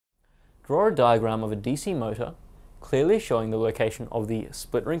Draw a diagram of a DC motor clearly showing the location of the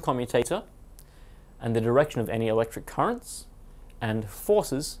split ring commutator and the direction of any electric currents and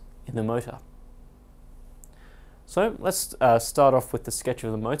forces in the motor. So let's start off with the sketch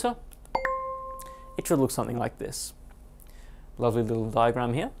of the motor. It should look something like this. Lovely little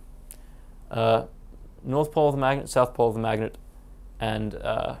diagram here. North pole of the magnet, south pole of the magnet, and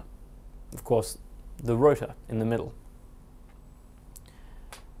of course the rotor in the middle.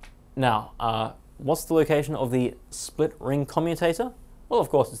 Now, what's the location of the split ring commutator? Well, of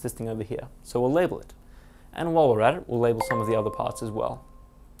course, it's this thing over here, so we'll label it. And while we're at it, we'll label some of the other parts as well.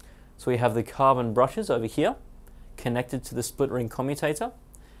 So we have the carbon brushes over here, connected to the split ring commutator,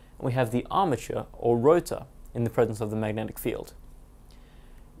 and we have the armature or rotor in the presence of the magnetic field.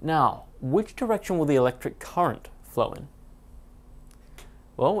 Now, which direction will the electric current flow in?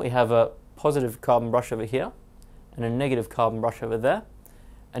 Well, we have a positive carbon brush over here and a negative carbon brush over there,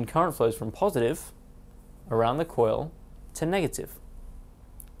 and current flows from positive around the coil to negative.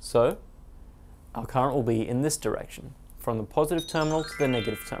 So our current will be in this direction, from the positive terminal to the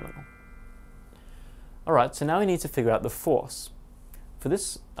negative terminal. Alright, so now we need to figure out the force. For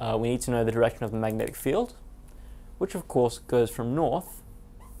this, we need to know the direction of the magnetic field, which of course goes from north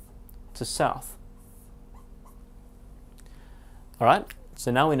to south. Alright,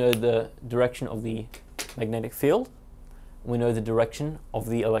 so now we know the direction of the magnetic field, we know the direction of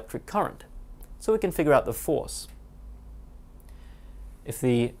the electric current, so we can figure out the force. If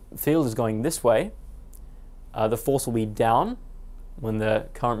the field is going this way, the force will be down when the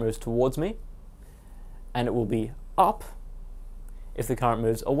current moves towards me, and it will be up if the current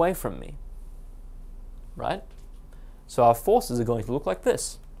moves away from me, right? So our forces are going to look like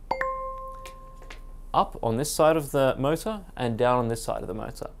this. Up on this side of the motor and down on this side of the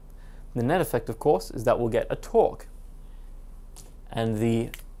motor. The net effect, of course, is that we'll get a torque, and the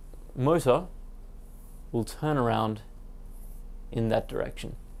motor will turn around in that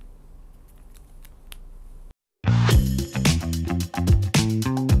direction.